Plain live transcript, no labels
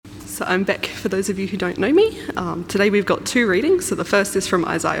So I'm Beck, for those of you who don't know me. Today we've got two readings. So the first is from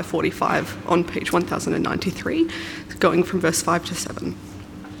Isaiah 45 on page 1093, going from verse 5 to 7.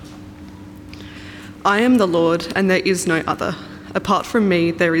 I am the Lord, and there is no other. Apart from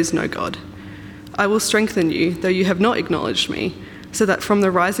me, there is no God. I will strengthen you, though you have not acknowledged me, so that from the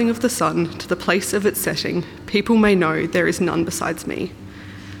rising of the sun to the place of its setting, people may know there is none besides me.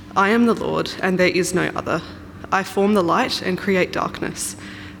 I am the Lord, and there is no other. I form the light and create darkness.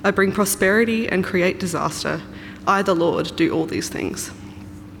 I bring prosperity and create disaster. I, the Lord, do all these things.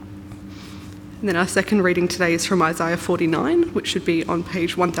 And then our second reading today is from Isaiah 49, which should be on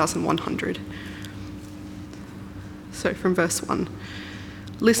page 1100. So from verse 1.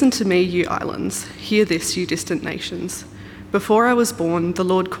 Listen to me, you islands. Hear this, you distant nations. Before I was born, the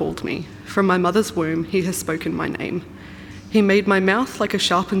Lord called me. From my mother's womb, he has spoken my name. He made my mouth like a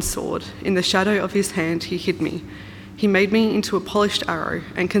sharpened sword. In the shadow of his hand, he hid me. He made me into a polished arrow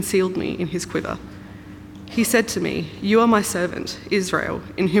and concealed me in his quiver. He said to me, "You are my servant, Israel,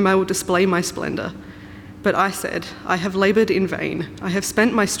 in whom I will display my splendor." But I said, "I have labored in vain. I have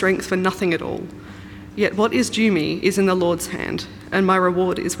spent my strength for nothing at all. Yet what is due me is in the Lord's hand, and my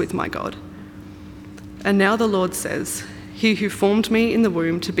reward is with my God." And now the Lord says, "He who formed me in the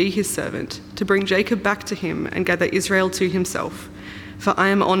womb to be his servant, to bring Jacob back to him and gather Israel to himself. For I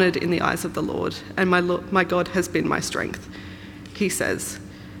am honoured in the eyes of the Lord, and my God has been my strength." He says,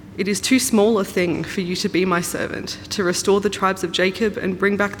 "It is too small a thing for you to be my servant, to restore the tribes of Jacob and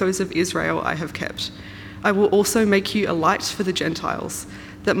bring back those of Israel I have kept. I will also make you a light for the Gentiles,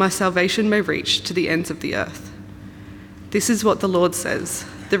 that my salvation may reach to the ends of the earth." This is what the Lord says,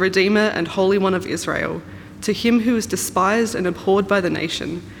 the Redeemer and Holy One of Israel, to him who is despised and abhorred by the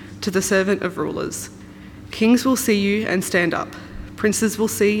nation, to the servant of rulers. Kings will see you and stand up. Princes will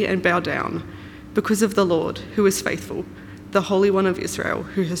see and bow down, because of the Lord, who is faithful, the Holy One of Israel,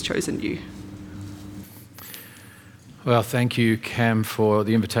 who has chosen you. Well, thank you, Cam, for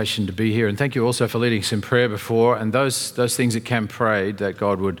the invitation to be here, and thank you also for leading us in prayer before, and those things that Cam prayed, that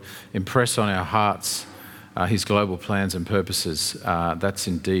God would impress on our hearts his global plans and purposes. That's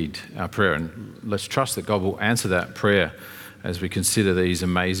indeed our prayer, and let's trust that God will answer that prayer as we consider these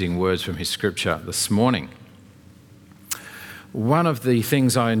amazing words from his scripture this morning. One of the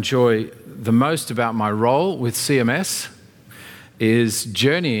things I enjoy the most about my role with CMS is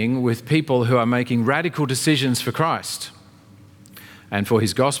journeying with people who are making radical decisions for Christ and for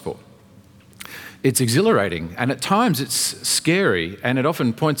his gospel. It's exhilarating, and at times it's scary, and it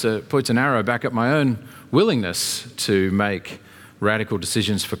often points an arrow back at my own willingness to make radical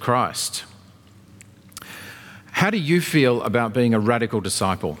decisions for Christ. How do you feel about being a radical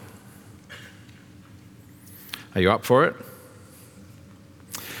disciple? Are you up for it?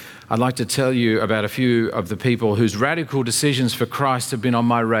 I'd like to tell you about a few of the people whose radical decisions for Christ have been on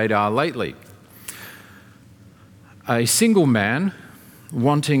my radar lately. A single man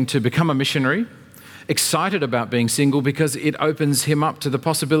wanting to become a missionary, excited about being single because it opens him up to the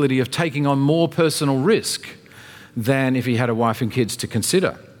possibility of taking on more personal risk than if he had a wife and kids to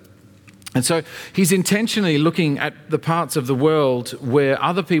consider. And so he's intentionally looking at the parts of the world where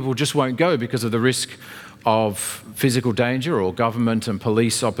other people just won't go because of the risk of physical danger or government and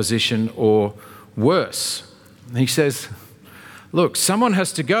police opposition or worse. He says, look, someone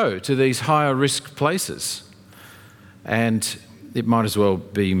has to go to these higher risk places, and it might as well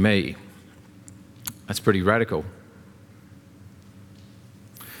be me. That's pretty radical.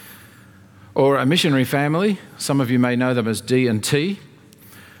 Or a missionary family, some of you may know them as D&T.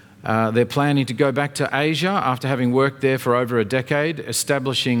 They're planning to go back to Asia after having worked there for over a decade,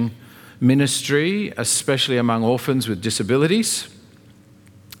 establishing ministry, especially among orphans with disabilities.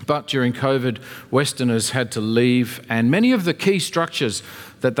 But during COVID, Westerners had to leave, and many of the key structures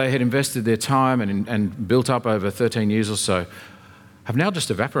that they had invested their time and built up over 13 years or so have now just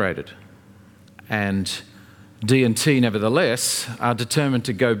evaporated. And D&T, nevertheless, are determined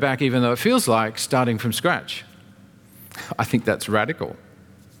to go back, even though it feels like starting from scratch. I think that's radical.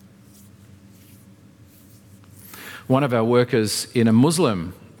 One of our workers in a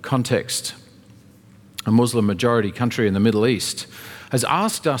Muslim context, a Muslim majority country in the Middle East, has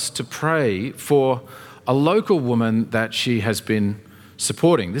asked us to pray for a local woman that she has been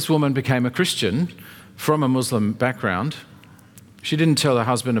supporting. This woman became a Christian from a Muslim background. She didn't tell her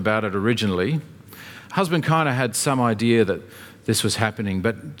husband about it originally. Husband kind of had some idea that this was happening,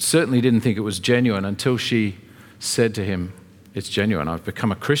 but certainly didn't think it was genuine until she said to him, "It's genuine, I've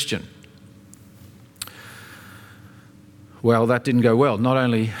become a Christian." Well, that didn't go well. Not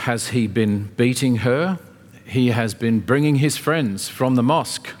only has he been beating her, he has been bringing his friends from the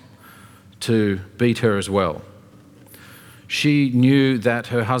mosque to beat her as well. She knew that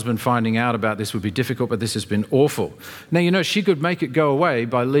her husband finding out about this would be difficult, but this has been awful. Now, she could make it go away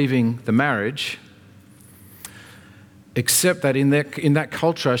by leaving the marriage, except that in that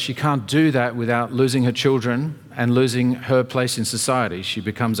culture, she can't do that without losing her children and losing her place in society. She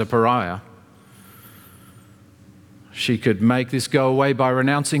becomes a pariah. She could make this go away by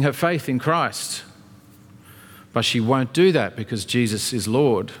renouncing her faith in Christ, but she won't do that because Jesus is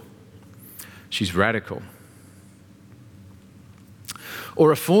Lord. She's radical.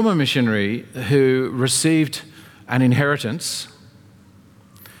 Or a former missionary who received an inheritance,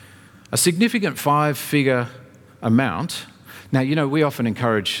 a significant 5-figure amount. Now, we often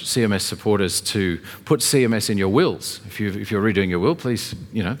encourage CMS supporters to put CMS in your wills. If you're redoing your will, please,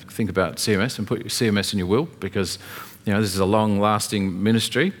 think about CMS and put CMS in your will because, this is a long-lasting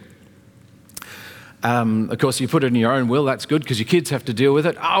ministry. Of course, you put it in your own will, that's good because your kids have to deal with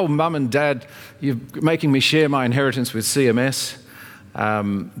it. Oh, mum and dad, you're making me share my inheritance with CMS.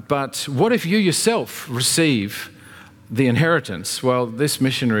 But what if you yourself receive the inheritance? Well, this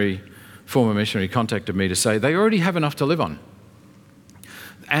former missionary contacted me to say they already have enough to live on.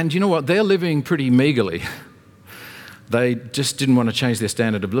 And you know what? They're living pretty meagerly. They just didn't want to change their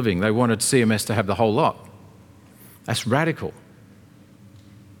standard of living. They wanted CMS to have the whole lot. That's radical.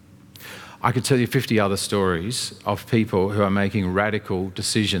 I could tell you 50 other stories of people who are making radical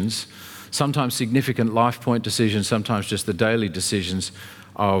decisions, sometimes significant life point decisions, sometimes just the daily decisions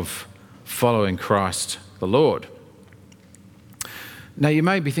of following Christ the Lord. Now, you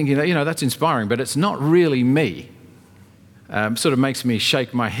may be thinking, that's inspiring, but it's not really me. Sort of makes me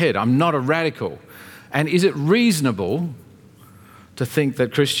shake my head. I'm not a radical. And is it reasonable to think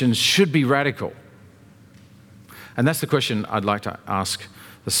that Christians should be radical? And that's the question I'd like to ask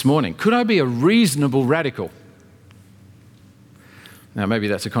this morning. Could I be a reasonable radical? Now, maybe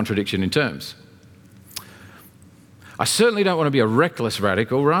that's a contradiction in terms. I certainly don't want to be a reckless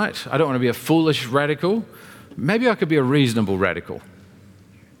radical, right? I don't want to be a foolish radical. Maybe I could be a reasonable radical.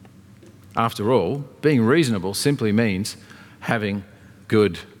 After all, being reasonable simply means having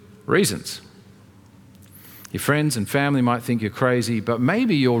good reasons. Your friends and family might think you're crazy, but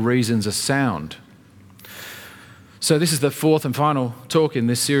maybe your reasons are sound. So this is the fourth and final talk in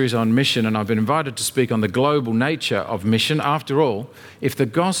this series on mission, and I've been invited to speak on the global nature of mission. After all, if the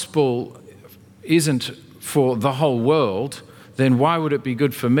gospel isn't for the whole world, then why would it be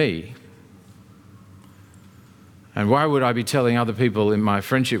good for me? And why would I be telling other people in my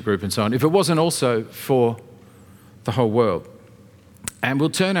friendship group and so on if it wasn't also for the whole world? And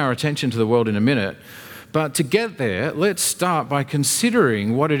we'll turn our attention to the world in a minute. But to get there, let's start by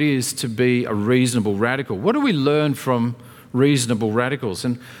considering what it is to be a reasonable radical. What do we learn from reasonable radicals?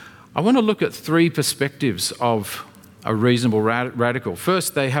 And I want to look at 3 perspectives of a reasonable radical.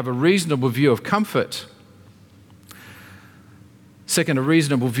 First, they have a reasonable view of comfort. Second, a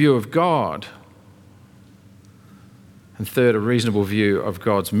reasonable view of God. And third, a reasonable view of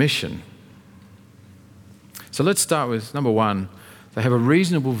God's mission. So let's start with number 1. They have a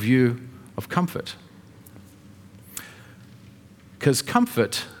reasonable view of comfort. Because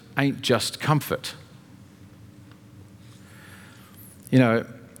comfort ain't just comfort.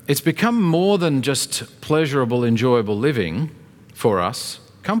 It's become more than just pleasurable, enjoyable living for us.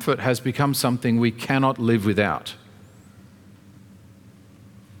 Comfort has become something we cannot live without.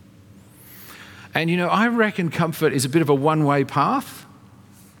 And I reckon comfort is a bit of a one-way path.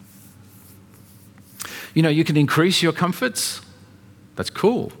 You can increase your comforts. That's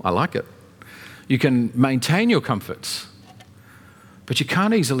cool. I like it. You can maintain your comforts. But you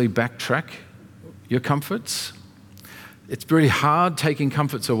can't easily backtrack your comforts. It's really hard taking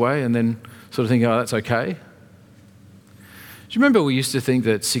comforts away and then sort of thinking, oh, that's okay. Do you remember we used to think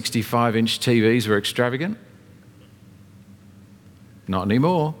that 65-inch TVs were extravagant? Not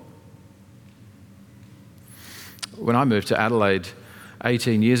anymore. When I moved to Adelaide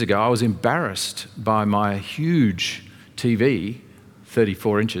 18 years ago, I was embarrassed by my huge TV,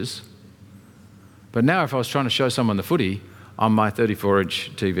 34 inches. But now if I was trying to show someone the footy on my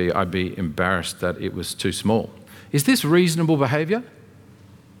 34-inch TV, I'd be embarrassed that it was too small. Is this reasonable behaviour?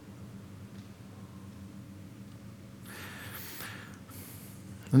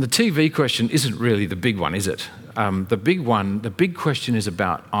 And the TV question isn't really the big one, is it? The big question is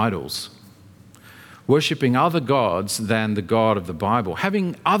about idols. Worshipping other gods than the God of the Bible.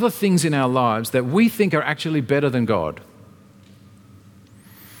 Having other things in our lives that we think are actually better than God.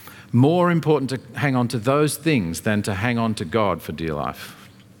 More important to hang on to those things than to hang on to God for dear life.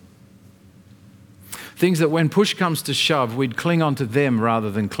 Things that when push comes to shove, we'd cling on to them rather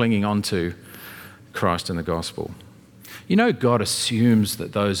than clinging on to Christ and the gospel. God assumes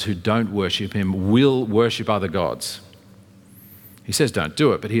that those who don't worship him will worship other gods. He says don't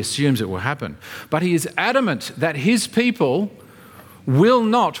do it, but he assumes it will happen. But he is adamant that his people will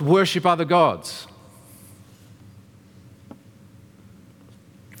not worship other gods.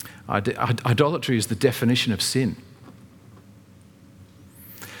 Idolatry is the definition of sin.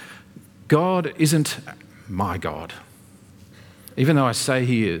 God isn't my God, even though I say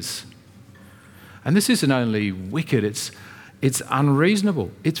he is. And this isn't only wicked, it's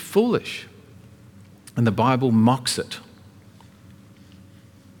unreasonable, it's foolish. And the Bible mocks it.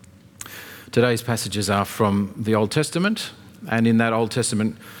 Today's passages are from the Old Testament, and in that Old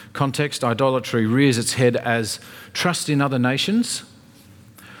Testament context, idolatry rears its head as trust in other nations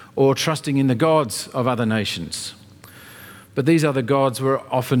or trusting in the gods of other nations. But these other gods were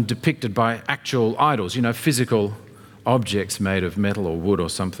often depicted by actual idols, physical objects made of metal or wood or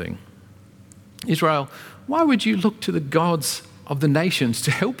something. Israel, why would you look to the gods of the nations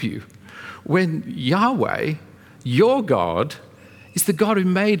to help you when Yahweh, your God, is the God who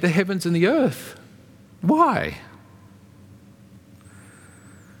made the heavens and the earth? Why?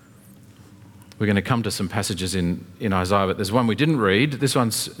 We're going to come to some passages in Isaiah, but there's one we didn't read. This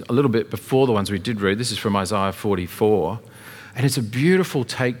one's a little bit before the ones we did read. This is from Isaiah 44, and it's a beautiful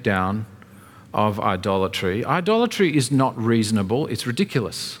takedown of idolatry. Idolatry is not reasonable, it's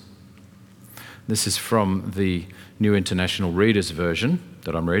ridiculous. This is from the New International Reader's Version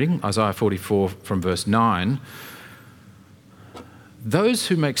that I'm reading, Isaiah 44 from verse 9. Those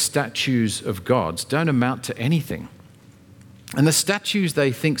who make statues of gods don't amount to anything. And the statues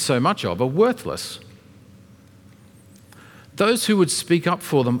they think so much of are worthless. Those who would speak up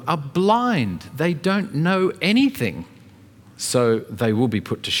for them are blind. They don't know anything, so they will be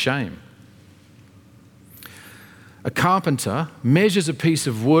put to shame. A carpenter measures a piece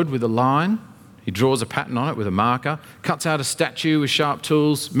of wood with a line. He draws a pattern on it with a marker, cuts out a statue with sharp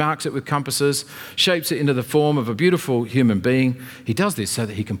tools, marks it with compasses, shapes it into the form of a beautiful human being. He does this so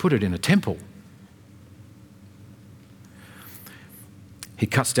that he can put it in a temple. He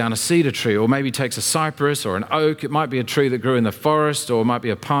cuts down a cedar tree, or maybe takes a cypress or an oak. It might be a tree that grew in the forest, or it might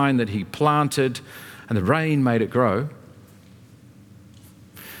be a pine that he planted, and the rain made it grow.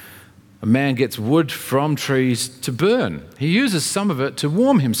 A man gets wood from trees to burn. He uses some of it to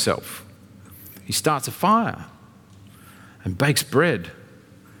warm himself. He starts a fire and bakes bread.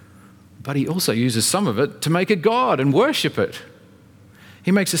 But he also uses some of it to make a god and worship it.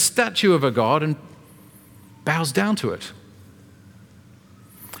 He makes a statue of a god and bows down to it.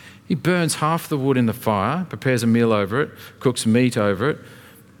 He burns half the wood in the fire, prepares a meal over it, cooks meat over it.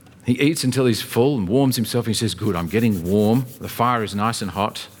 He eats until he's full and warms himself. He says, good, I'm getting warm. The fire is nice and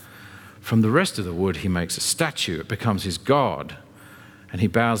hot. From the rest of the wood, he makes a statue. It becomes his god. And he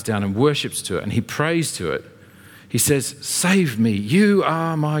bows down and worships to it, and he prays to it. He says, save me, you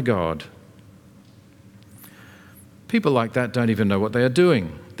are my God. People like that don't even know what they are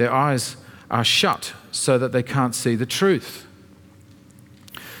doing. Their eyes are shut so that they can't see the truth.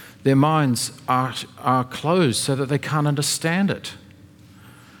 Their minds are closed so that they can't understand it.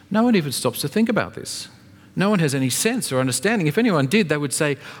 No one even stops to think about this. No one has any sense or understanding. If anyone did, they would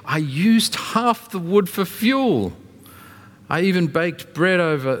say, I used half the wood for fuel. I even baked bread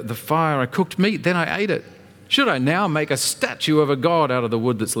over the fire. I cooked meat, then I ate it. Should I now make a statue of a god out of the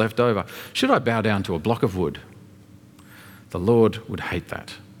wood that's left over? Should I bow down to a block of wood? The Lord would hate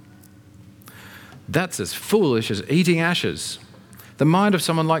that. That's as foolish as eating ashes. The mind of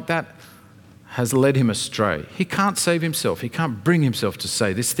someone like that has led him astray. He can't save himself. He can't bring himself to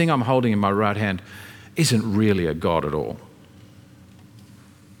say, this thing I'm holding in my right hand isn't really a god at all.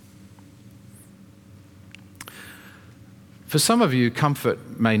 For some of you,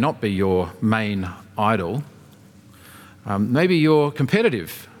 comfort may not be your main idol. Maybe you're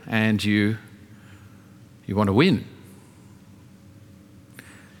competitive and you want to win.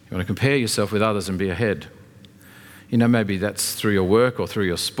 You want to compare yourself with others and be ahead. Maybe that's through your work or through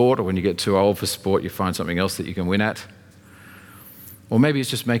your sport, or when you get too old for sport, you find something else that you can win at. Or maybe it's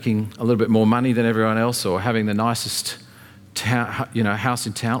just making a little bit more money than everyone else, or having the nicest house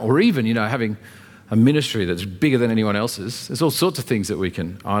in town, or even, having a ministry that's bigger than anyone else's. There's all sorts of things that we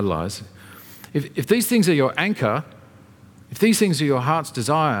can idolize. If these things are your anchor, if these things are your heart's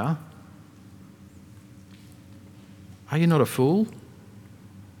desire, are you not a fool?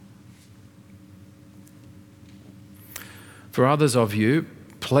 For others of you,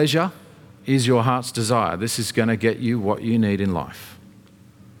 pleasure is your heart's desire. This is going to get you what you need in life.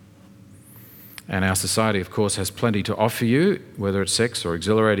 And our society, of course, has plenty to offer you, whether it's sex or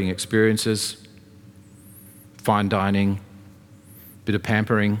exhilarating experiences, fine dining, bit of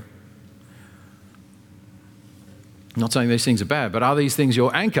pampering. I'm not saying these things are bad, but are these things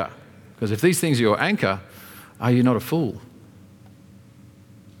your anchor? Because if these things are your anchor, are you not a fool?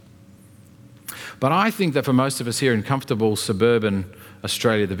 But I think that for most of us here in comfortable suburban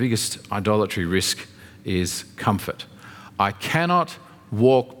Australia, the biggest idolatry risk is comfort. I cannot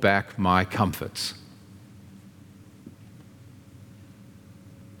walk back my comforts.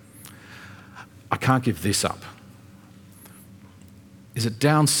 I can't give this up. Is it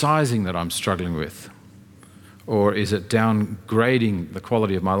downsizing that I'm struggling with? Or is it downgrading the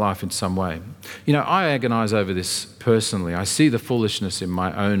quality of my life in some way? You know, I agonize over this personally. I see the foolishness in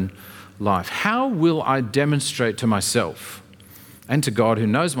my own life. How will I demonstrate to myself and to God, who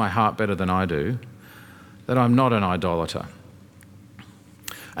knows my heart better than I do, that I'm not an idolater?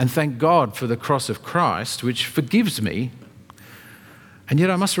 And thank God for the cross of Christ, which forgives me, and yet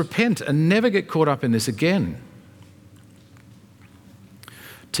I must repent and never get caught up in this again.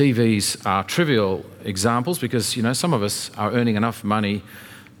 TVs are trivial examples because, you know, some of us are earning enough money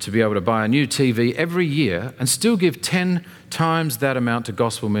to be able to buy a new TV every year and still give 10 times that amount to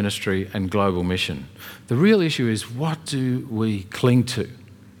gospel ministry and global mission. The real issue is, what do we cling to?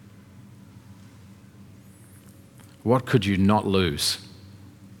 What could you not lose?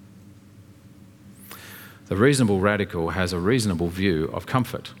 The reasonable radical has a reasonable view of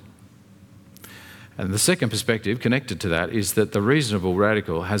comfort. And the second perspective connected to that is that the reasonable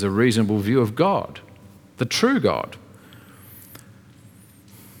radical has a reasonable view of God, the true God.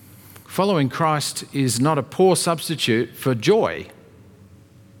 Following Christ is not a poor substitute for joy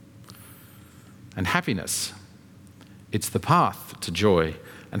and happiness. It's the path to joy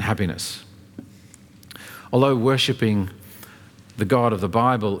and happiness. Although worshipping the God of the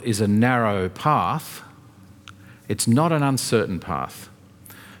Bible is a narrow path, it's not an uncertain path.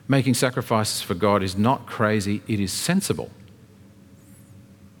 Making sacrifices for God is not crazy, it is sensible.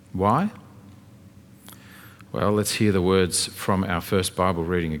 Why? Well, let's hear the words from our first Bible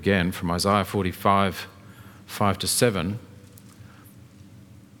reading again, from Isaiah 45, 5-7.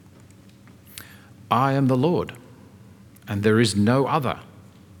 I am the Lord, and there is no other.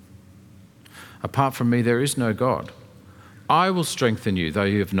 Apart from me, there is no God. I will strengthen you, though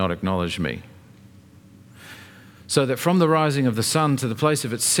you have not acknowledged me, so that from the rising of the sun to the place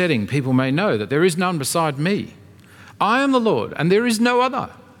of its setting, people may know that there is none beside me. I am the Lord, and there is no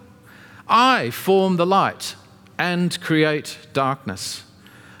other. I form the light and create darkness.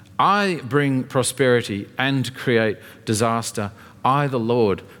 I bring prosperity and create disaster. I, the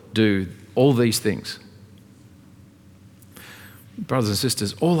Lord, do all these things. Brothers and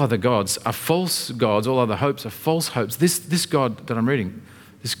sisters, all other gods are false gods. All other hopes are false hopes. This God that I'm reading,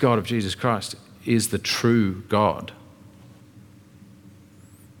 this God of Jesus Christ, is the true God,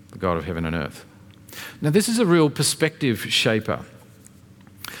 the God of heaven and earth. Now, this is a real perspective shaper,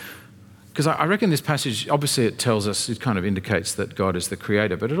 because I reckon this passage, obviously it tells us, it kind of indicates that God is the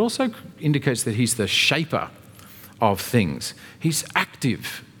creator, but it also indicates that he's the shaper of things. He's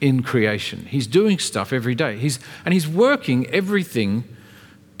active in creation. He's doing stuff every day. He's working everything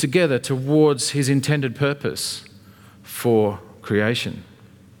together towards his intended purpose for creation.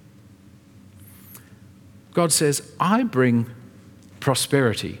 God says, I bring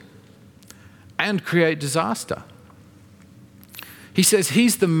prosperity and create disaster. He says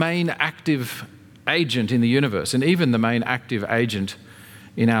he's the main active agent in the universe, and even the main active agent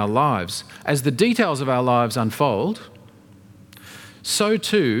in our lives. As the details of our lives unfold, so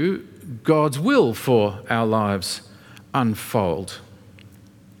too God's will for our lives unfolds.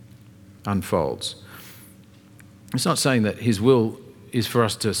 It's not saying that his will is for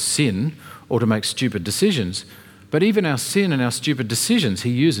us to sin or to make stupid decisions, but even our sin and our stupid decisions he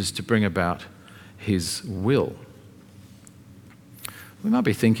uses to bring about his will. We might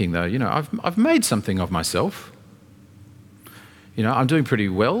be thinking though, I've made something of myself. I'm doing pretty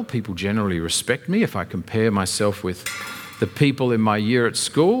well. People generally respect me if I compare myself with the people in my year at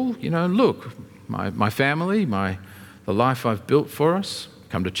school. Look, my family, the life I've built for us,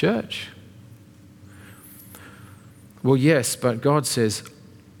 come to church. Well, yes, but God says,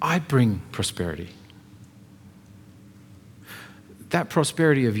 I bring prosperity. That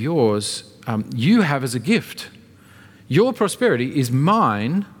prosperity of yours, you have as a gift. Your prosperity is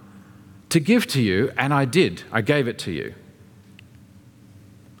mine to give to you, and I did. I gave it to you.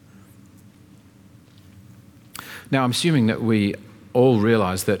 Now, I'm assuming that we all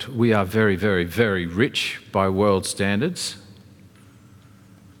realise that we are very, very, very rich by world standards.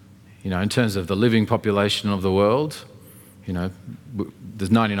 In terms of the living population of the world, there's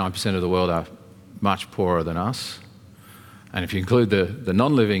 99% of the world are much poorer than us. And if you include the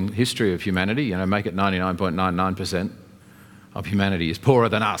non-living history of humanity, make it 99.99% of humanity is poorer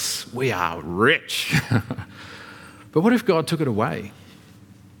than us. We are rich. But what if God took it away?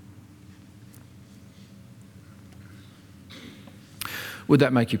 Would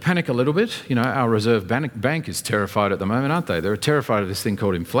that make you panic a little bit? You know, our Reserve Bank is terrified at the moment, aren't they? They're terrified of this thing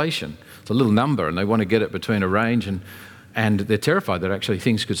called inflation. It's a little number and they want to get it between a range, and they're terrified that actually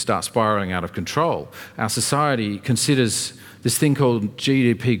things could start spiralling out of control. Our society considers this thing called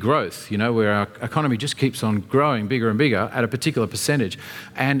GDP growth, you know, where our economy just keeps on growing bigger and bigger at a particular percentage.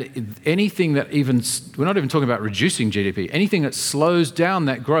 And anything that we're not even talking about reducing GDP, anything that slows down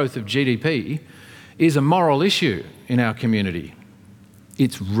that growth of GDP is a moral issue in our community.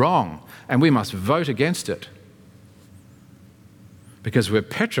 It's wrong, and we must vote against it because we're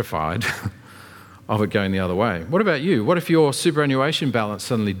petrified of it going the other way. What about you? What if your superannuation balance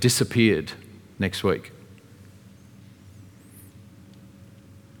suddenly disappeared next week?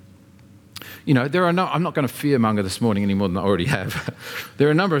 You know, I'm not going to fearmonger this morning any more than I already have. There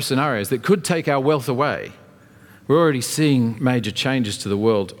are a number of scenarios that could take our wealth away. We're already seeing major changes to the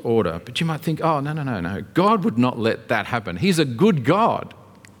world order, but you might think, oh, no. God would not let that happen. He's a good God.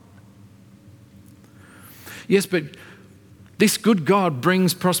 Yes, but this good God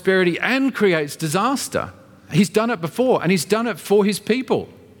brings prosperity and creates disaster. He's done it before, and he's done it for his people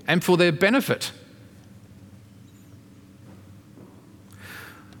and for their benefit.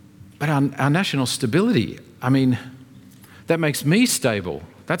 But our national stability, I mean, that makes me stable.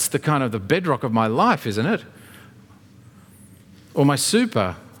 That's the kind of the bedrock of my life, isn't it? Or my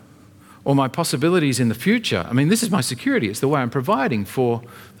super, or my possibilities in the future. I mean, this is my security. It's the way I'm providing for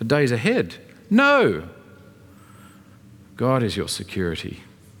the days ahead. No. God is your security.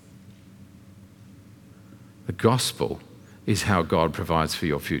 The gospel is how God provides for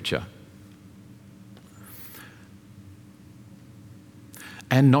your future.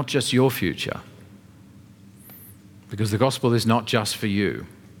 And not just your future, because the gospel is not just for you.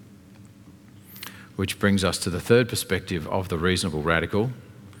 Which brings us to the third perspective of the reasonable radical,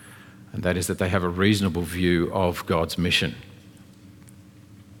 and that is that they have a reasonable view of God's mission.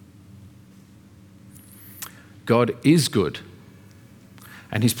 God is good,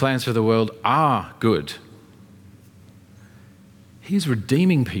 and his plans for the world are good. He's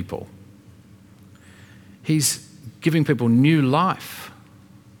redeeming people. He's giving people new life.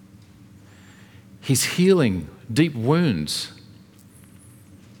 He's healing deep wounds.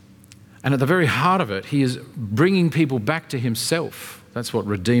 And at the very heart of it, he is bringing people back to himself. That's what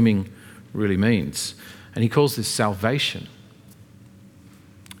redeeming really means. And he calls this salvation.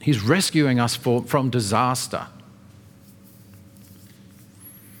 He's rescuing us from disaster.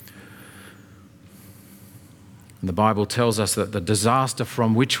 And the Bible tells us that the disaster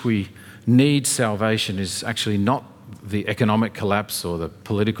from which we need salvation is actually not the economic collapse or the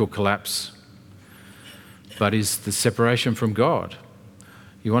political collapse, but is the separation from God.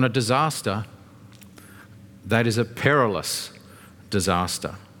 You want a disaster? That is a perilous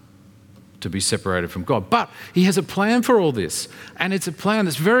disaster, to be separated from God. But he has a plan for all this, and it's a plan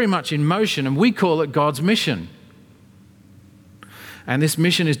that's very much in motion, and we call it God's mission. And this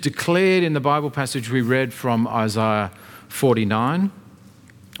mission is declared in the Bible passage we read from Isaiah 49,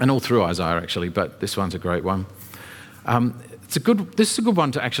 and all through Isaiah actually, but this one's a great one. This is a good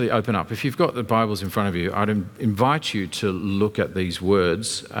one to actually open up. If you've got the Bibles in front of you, I'd invite you to look at these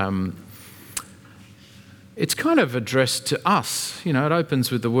words. It's kind of addressed to us. You know, it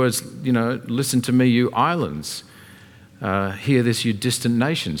opens with the words, you know, listen to me, you islands. Hear this, you distant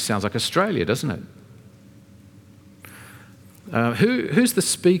nations. Sounds like Australia, doesn't it? Who's the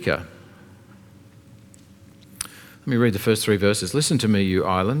speaker? Let me read the first three verses. Listen to me, you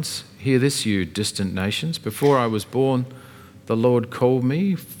islands. Hear this, you distant nations. Before I was born, the Lord called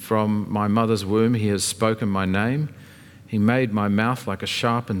me. From my mother's womb, he has spoken my name. He made my mouth like a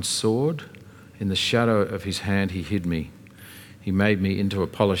sharpened sword. In the shadow of his hand, he hid me. He made me into a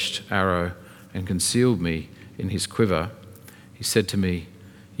polished arrow and concealed me in his quiver. He said to me,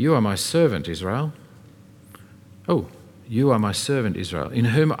 you are my servant, Israel. Oh, you are my servant, Israel, in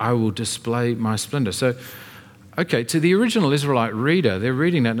whom I will display my splendor. So, okay, to the original Israelite reader, they're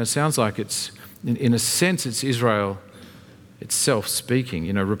reading that and it sounds like it's, in a sense, it's Israel itself speaking,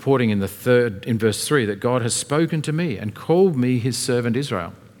 you know, reporting in verse 3 that God has spoken to me and called me his servant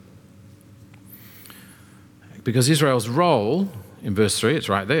Israel. Because Israel's role, in verse 3, it's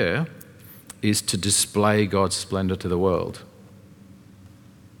right there, is to display God's splendor to the world.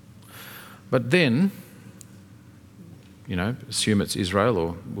 But then, you know, assume it's Israel,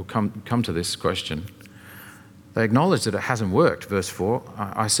 or we'll come to this question. They acknowledge that it hasn't worked. Verse 4,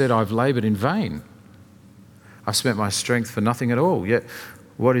 I said, I've laboured in vain. I've spent my strength for nothing at all. Yet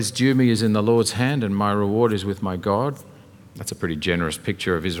what is due me is in the Lord's hand, and my reward is with my God. That's a pretty generous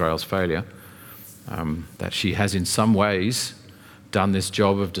picture of Israel's failure, that she has in some ways done this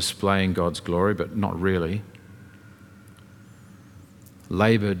job of displaying God's glory, but not really.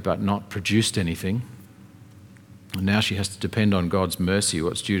 laboured but not produced anything. And now she has to depend on God's mercy.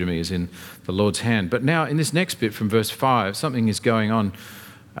 What's due to me is in the Lord's hand. But now in this next bit from verse 5, something is going on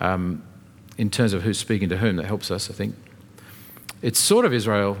in terms of who's speaking to whom that helps us, I think. It's sort of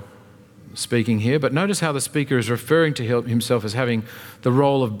Israel speaking here, but notice how the speaker is referring to himself as having the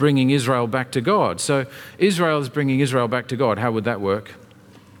role of bringing Israel back to God. So Israel is bringing Israel back to God. How would that work?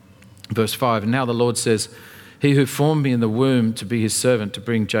 Verse 5, and now the Lord says, he who formed me in the womb to be his servant, to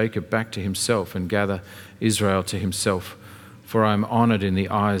bring Jacob back to himself and gather Israel to himself. For I am honoured in the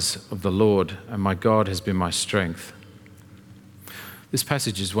eyes of the Lord, and my God has been my strength. This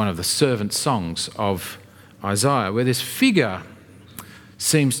passage is one of the servant songs of Isaiah, where this figure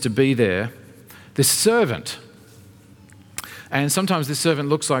seems to be there, this servant. And sometimes this servant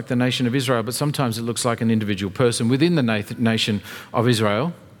looks like the nation of Israel, but sometimes it looks like an individual person within the nation of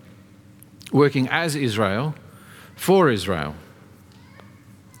Israel, working as Israel, for Israel.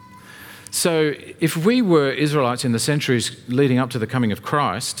 So if we were Israelites in the centuries leading up to the coming of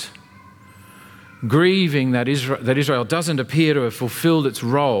Christ, grieving that Israel doesn't appear to have fulfilled its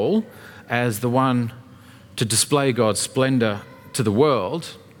role as the one to display God's splendour to the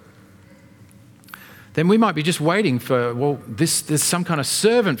world, then we might be just waiting for, there's some kind of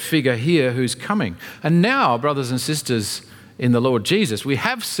servant figure here who's coming. And now, brothers and sisters in the Lord Jesus, we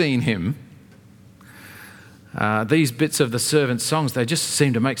have seen him. These bits of the servant songs, they just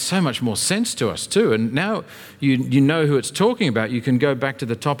seem to make so much more sense to us too. And now you know who it's talking about. You can go back to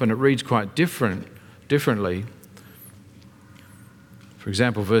the top and it reads quite differently. For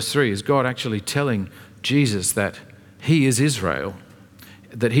example, verse 3, is God actually telling Jesus that he is Israel,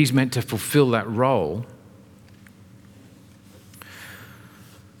 that he's meant to fulfill that role?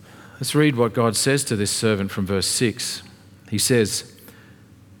 Let's read what God says to this servant from verse 6. He says,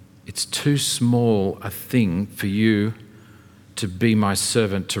 it's too small a thing for you to be my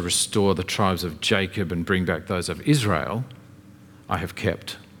servant to restore the tribes of Jacob and bring back those of Israel I have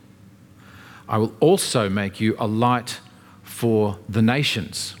kept. I will also make you a light for the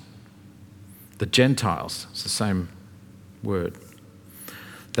nations, the Gentiles. It's the same word.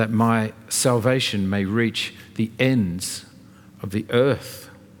 That my salvation may reach the ends of the earth.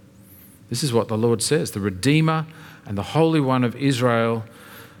 This is what the Lord says, the Redeemer and the Holy One of Israel,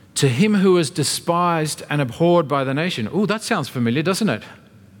 to him who is despised and abhorred by the nation. Oh, that sounds familiar, doesn't it?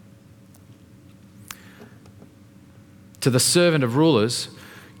 To the servant of rulers,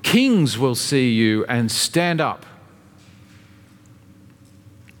 kings will see you and stand up.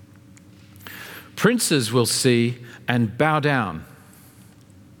 Princes will see and bow down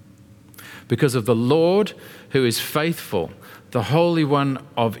because of the Lord who is faithful, the Holy One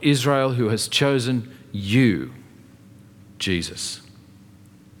of Israel who has chosen you, Jesus.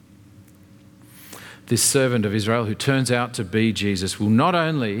 This servant of Israel who turns out to be Jesus will not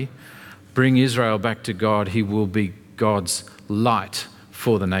only bring Israel back to God, he will be God's light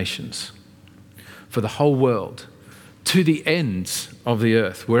for the nations, for the whole world, to the ends of the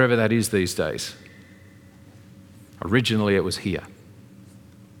earth, wherever that is these days. Originally it was here.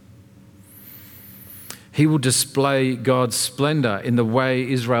 He will display God's splendour in the way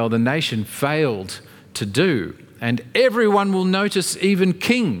Israel, the nation, failed to do. And everyone will notice, even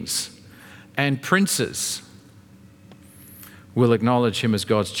kings and princes will acknowledge him as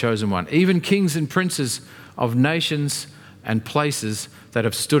God's chosen one. Even kings and princes of nations and places that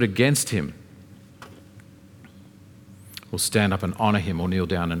have stood against him will stand up and honour him, or kneel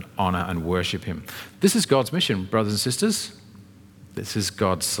down and honour and worship him. This is God's mission, brothers and sisters. This is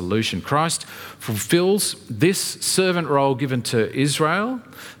God's solution. Christ fulfills this servant role given to Israel,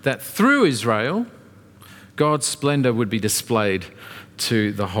 that through Israel, God's splendour would be displayed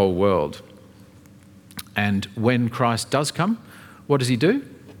to the whole world. And when Christ does come, what does he do?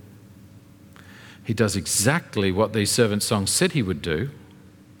 He does exactly what these servant songs said he would do.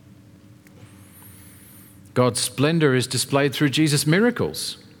 God's splendour is displayed through Jesus'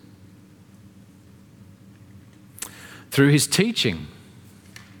 miracles, through his teaching,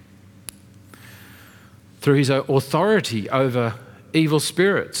 through his authority over evil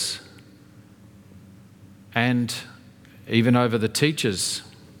spirits, and even over the teachers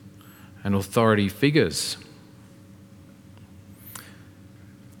and authority figures.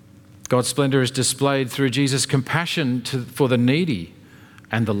 God's splendour is displayed through Jesus' compassion for the needy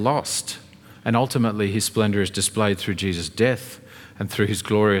and the lost. And ultimately, his splendour is displayed through Jesus' death and through his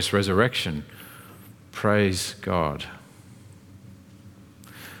glorious resurrection. Praise God.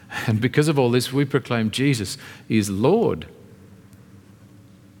 And because of all this, we proclaim Jesus is Lord.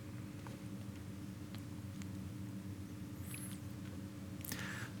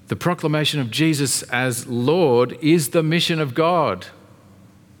 The proclamation of Jesus as Lord is the mission of God.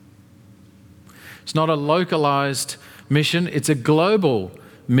 It's not a localized mission, it's a global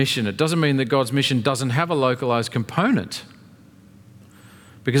mission. It doesn't mean that God's mission doesn't have a localized component,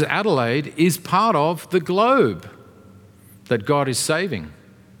 because Adelaide is part of the globe that God is saving.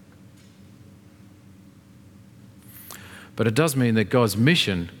 But it does mean that God's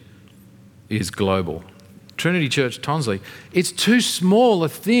mission is global. Trinity Church Tonsley, it's too small a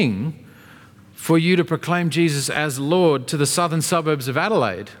thing for you to proclaim Jesus as Lord to the southern suburbs of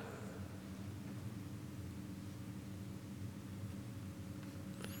Adelaide.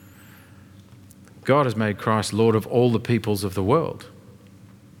 God has made Christ Lord of all the peoples of the world.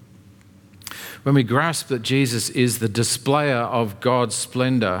 When we grasp that Jesus is the displayer of God's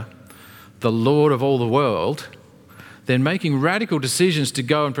splendor, the Lord of all the world, then making radical decisions to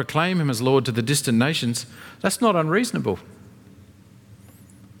go and proclaim him as Lord to the distant nations, that's not unreasonable.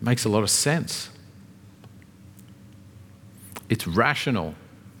 It makes a lot of sense. It's rational.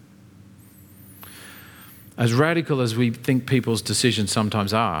 As radical as we think people's decisions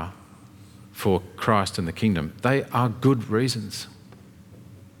sometimes are for Christ and the kingdom, they are good reasons.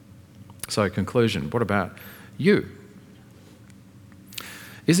 So, conclusion, what about you?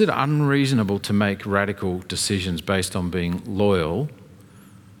 Is it unreasonable to make radical decisions based on being loyal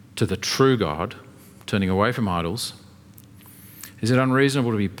to the true God, turning away from idols? Is it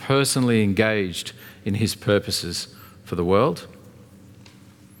unreasonable to be personally engaged in his purposes for the world?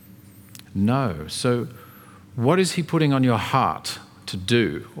 No. So what is he putting on your heart to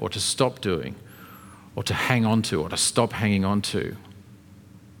do or to stop doing or to hang on to or to stop hanging on to?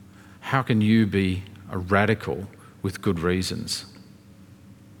 How can you be a radical with good reasons?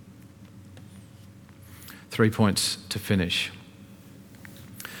 3 points to finish.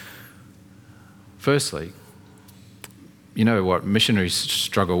 Firstly, you know what? Missionaries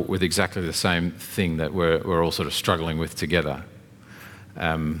struggle with exactly the same thing that we're all sort of struggling with together.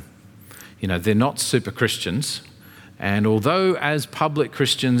 They're not super Christians. And although as public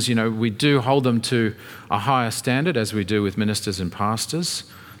Christians, we do hold them to a higher standard as we do with ministers and pastors,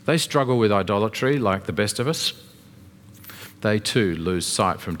 they struggle with idolatry like the best of us. They too lose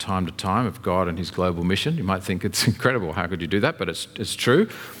sight from time to time of God and his global mission. You might think it's incredible, how could you do that? But it's true.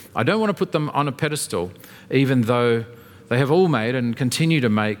 I don't want to put them on a pedestal, even though they have all made and continue to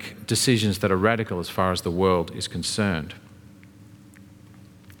make decisions that are radical as far as the world is concerned.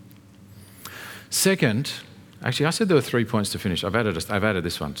 Second, actually I said there were 3 points to finish. I've added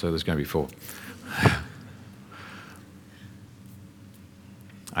this one, so there's going to be 4.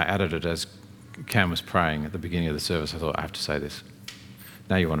 I added it as Cam was praying at the beginning of the service. I thought, I have to say this.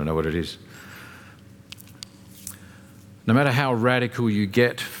 Now you want to know what it is. No matter how radical you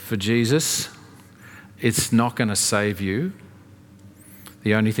get for Jesus, it's not going to save you.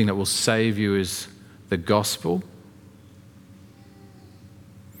 The only thing that will save you is the gospel.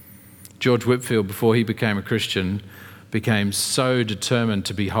 George Whitefield, before he became a Christian, became so determined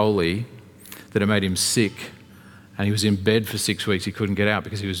to be holy that it made him sick. And he was in bed for 6 weeks. He couldn't get out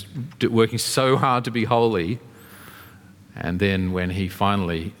because he was working so hard to be holy. And then when he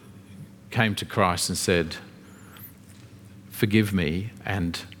finally came to Christ and said, forgive me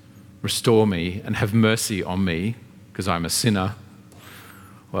and restore me and have mercy on me because I'm a sinner,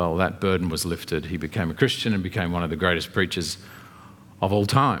 well, that burden was lifted. He became a Christian and became one of the greatest preachers of all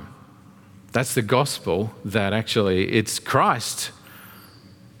time. That's the gospel, that actually it's Christ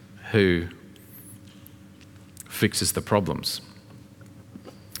who fixes the problems.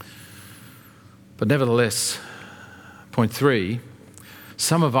 But nevertheless, point 3,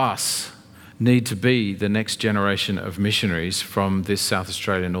 some of us need to be the next generation of missionaries from this South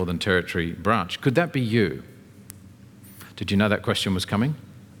Australian Northern Territory branch. Could that be you? Did you know that question was coming?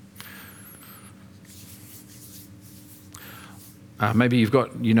 Maybe you've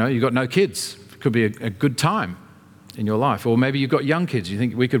got no kids. It could be a good time in your life. Or maybe you've got young kids. You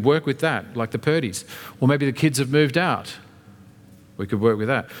think we could work with that, like the Purdy's. Or maybe the kids have moved out. We could work with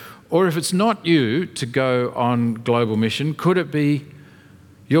that. Or if it's not you to go on global mission, could it be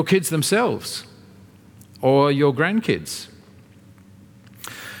your kids themselves or your grandkids?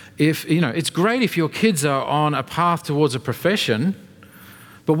 It's great if your kids are on a path towards a profession,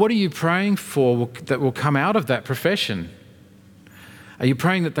 but what are you praying for that will come out of that profession? Are you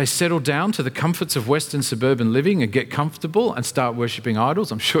praying that they settle down to the comforts of Western suburban living and get comfortable and start worshipping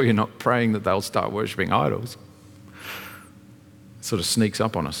idols? I'm sure you're not praying that they'll start worshipping idols. It sort of sneaks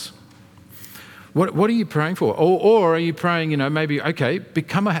up on us. What are you praying for? Or are you praying,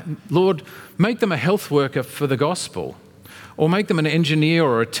 Lord, make them a health worker for the gospel, or make them an engineer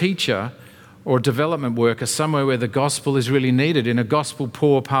or a teacher or a development worker somewhere where the gospel is really needed in a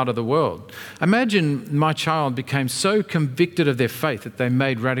gospel-poor part of the world. Imagine my child became so convicted of their faith that they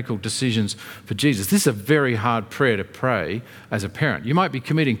made radical decisions for Jesus. This is a very hard prayer to pray as a parent. You might be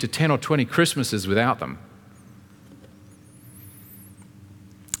committing to 10 or 20 Christmases without them.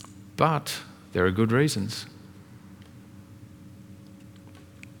 But there are good reasons.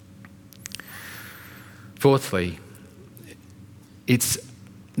 Fourthly, it's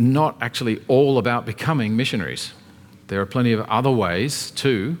not actually all about becoming missionaries. There are plenty of other ways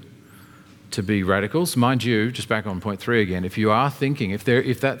too to be radicals. Mind you, just back on point 3 again, if you are thinking, if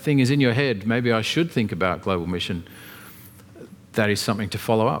that thing is in your head, maybe I should think about global mission, that is something to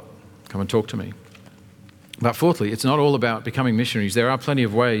follow up. Come and talk to me. But fourthly, it's not all about becoming missionaries. There are plenty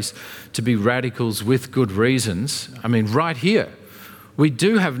of ways to be radicals with good reasons. I mean, right here, we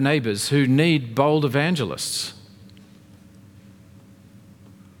do have neighbours who need bold evangelists.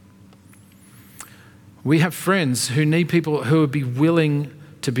 We have friends who need people who would be willing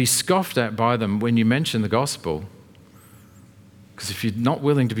to be scoffed at by them when you mention the gospel. Because if you're not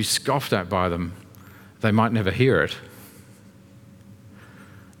willing to be scoffed at by them, they might never hear it.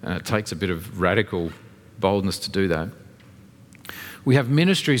 And it takes a bit of radical boldness to do that. We have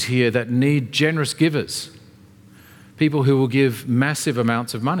ministries here that need generous givers. People who will give massive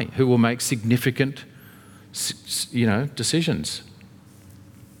amounts of money, who will make significant, decisions.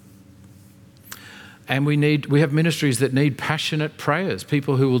 And we have ministries that need passionate prayers,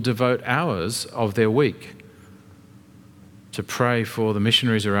 people who will devote hours of their week to pray for the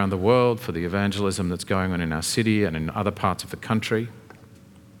missionaries around the world, for the evangelism that's going on in our city and in other parts of the country.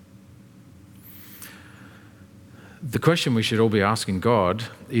 The question we should all be asking God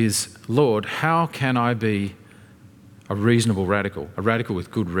is, Lord, how can I be a reasonable radical, a radical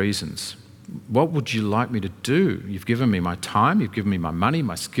with good reasons? What would you like me to do? You've given me my time, you've given me my money,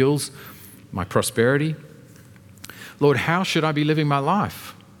 my skills, my prosperity. Lord, how should I be living my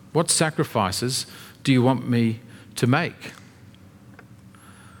life? What sacrifices do you want me to make?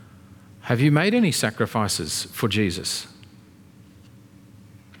 Have you made any sacrifices for Jesus?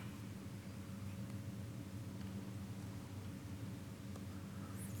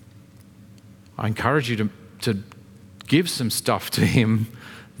 I encourage you to give some stuff to him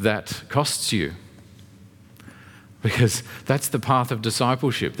that costs you. Because that's the path of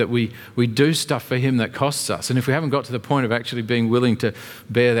discipleship, that we do stuff for him that costs us. And if we haven't got to the point of actually being willing to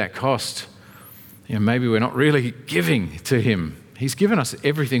bear that cost, maybe we're not really giving to him. He's given us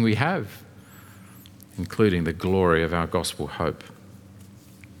everything we have, including the glory of our gospel hope.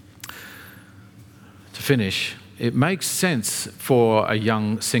 To finish, it makes sense for a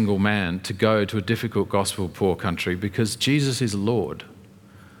young single man to go to a difficult gospel-poor country because Jesus is Lord,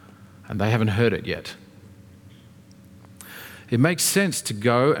 and they haven't heard it yet. It makes sense to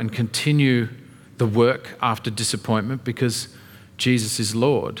go and continue the work after disappointment because Jesus is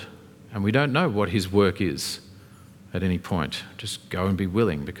Lord, and we don't know what his work is at any point. Just go and be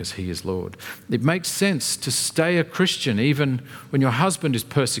willing because he is Lord. It makes sense to stay a Christian even when your husband is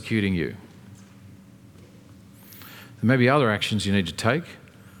persecuting you. There may be other actions you need to take,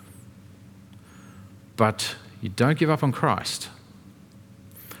 but you don't give up on Christ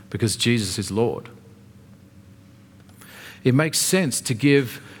because Jesus is Lord. It makes sense to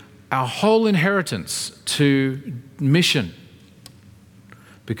give our whole inheritance to mission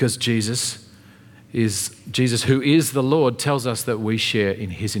because Jesus, who is the Lord, tells us that we share in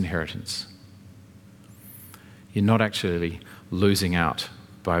his inheritance. You're not actually losing out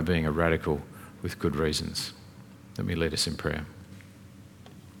by being a radical with good reasons. Let me lead us in prayer.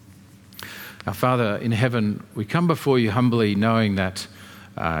 Our Father in heaven, we come before you humbly knowing that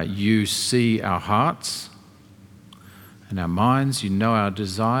you see our hearts and our minds, you know our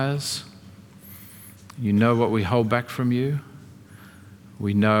desires, you know what we hold back from you,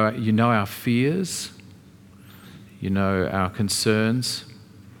 you know our fears, you know our concerns,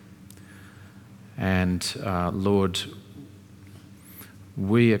 and Lord,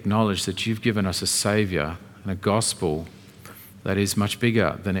 we acknowledge that you've given us a Saviour and a gospel that is much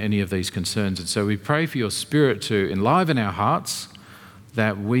bigger than any of these concerns. And so we pray for your Spirit to enliven our hearts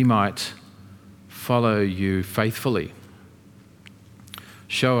that we might follow you faithfully.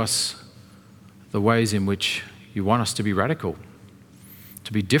 Show us the ways in which you want us to be radical,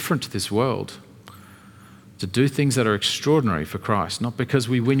 to be different to this world, to do things that are extraordinary for Christ, not because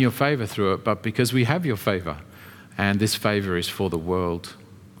we win your favour through it, but because we have your favour, and this favour is for the world.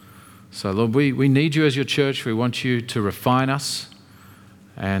 So Lord, we need you as your church. We want you to refine us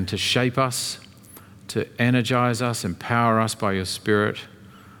and to shape us, to energise us, empower us by your Spirit,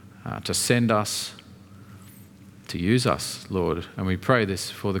 to send us, to use us, Lord. And we pray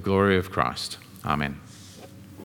this for the glory of Christ. Amen.